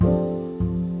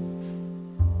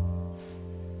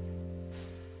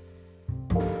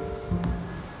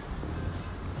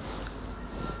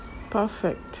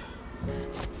Perfect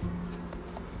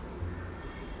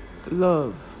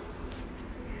love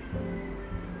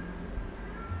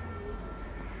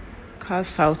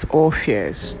casts out all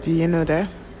fears. Do you know that?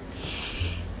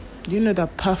 Do you know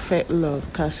that perfect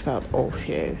love casts out all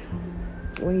fears?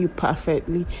 When you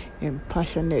perfectly and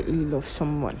passionately love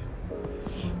someone,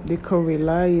 they can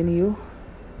rely on you,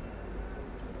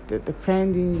 they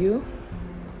depend on you,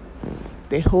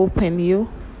 they hope in you.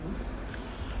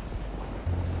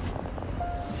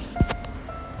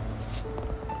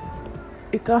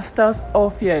 It casts out all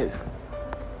fears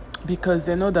because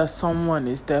they know that someone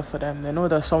is there for them. They know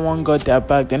that someone got their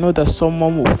back. They know that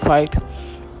someone will fight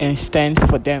and stand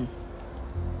for them.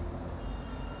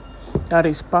 That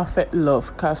is perfect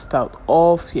love, cast out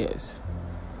all fears.